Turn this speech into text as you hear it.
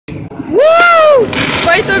Woo!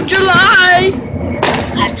 4th of July!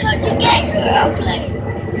 I told you get your airplane.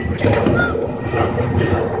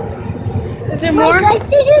 Is there more? Guys,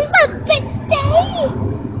 this is the 6th day.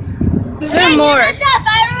 Is there more?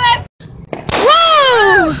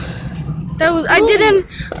 Whoa! That was, I didn't,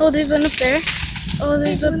 oh, there's one up there. Oh,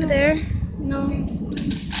 there's up there. No. No,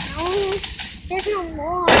 there's no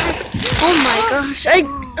more. Oh my gosh, I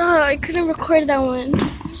couldn't record that one.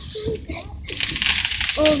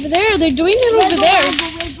 Over there, they're doing it over there.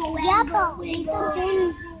 Yeah, but we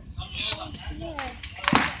don't.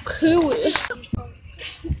 Cool.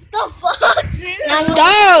 The fuck, dude? Now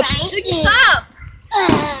stop! Junior, stop!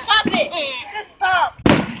 Stop it! Just stop.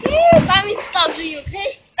 Stop me, stop, Junior,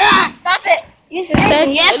 okay? Stop it! You said That,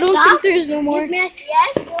 yes, I don't stop. think there's no more. Yes,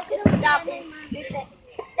 stop it. You said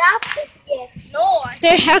stop it, yes. No, I said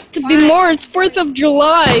There has to be more. It's 4th of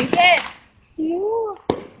July. yes.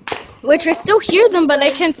 Which I still hear them, but I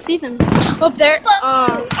can't see them. Up there.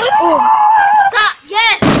 Stop,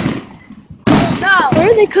 yes. No. Where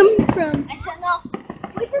are they coming from? I said no.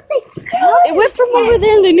 Where did they go? It went from over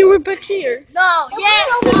there and they knew we're back here. No,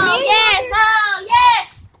 yes, no,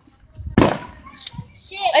 yes.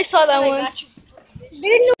 Shit. I saw that one.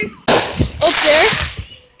 They're no. Up there.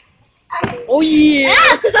 Oh yeah.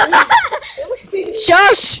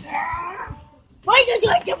 Shush. What are you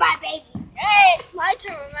doing to my baby? Hey, it's my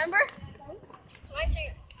turn, remember? It's my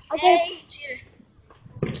turn. Okay. Hey, cheater.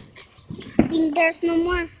 Think there's no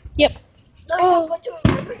more? Yep. No, Oh. put you in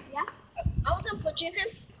remember? Yeah? I want to put you in him.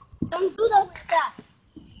 Don't do those stuff.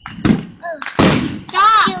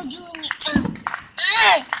 Stop. Still doing it.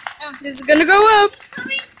 This is gonna go up.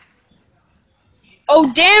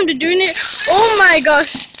 Oh damn, they're doing it. Oh my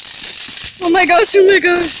gosh. Oh my gosh, oh my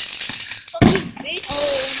gosh.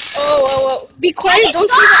 Oh. Be quiet, don't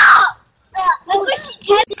say that. Look what she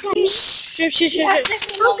did. Shh.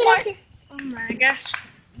 Look at this. Oh my gosh.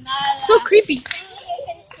 So creepy.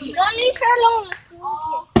 You don't leave her alone.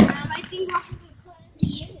 I think we'll have to put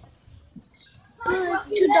it in. Oh, it's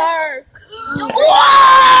too dark.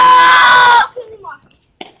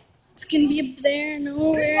 It's gonna be up there, Where's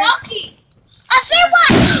nowhere. Rocky? I said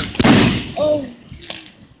Rocky. Oh,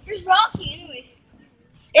 Where's Rocky, anyways?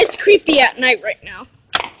 it's creepy at night right now.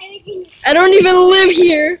 Everything. I don't even live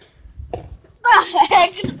here. I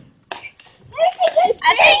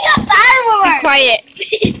said just fireworks. Quiet.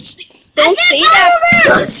 Don't say that.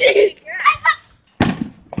 Don't say it.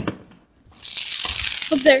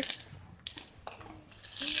 Up there.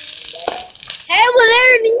 Hey, we're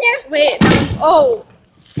there, Nina. Wait, that's, oh.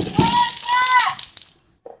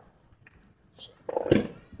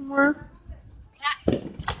 More.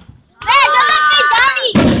 Hey, don't say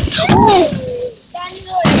Daddy. Daddy,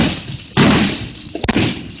 look.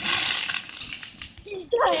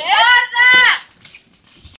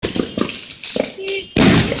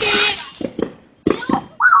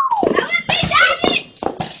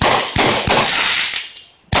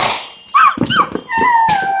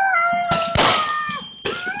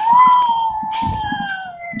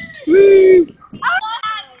 Woo.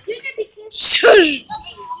 Shush.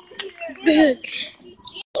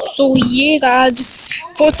 So yeah, guys,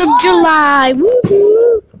 4th of July. Woo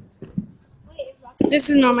woo. This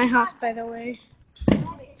is not my house, by the way.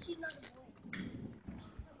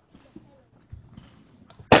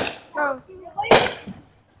 Oh.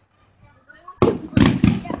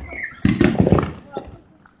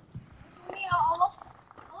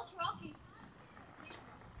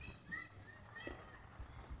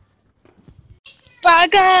 Bye,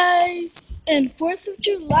 guys, and 4th of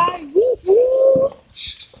July. Woo woo.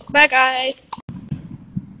 Bye, guys.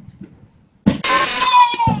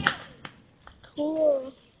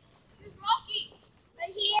 Cool.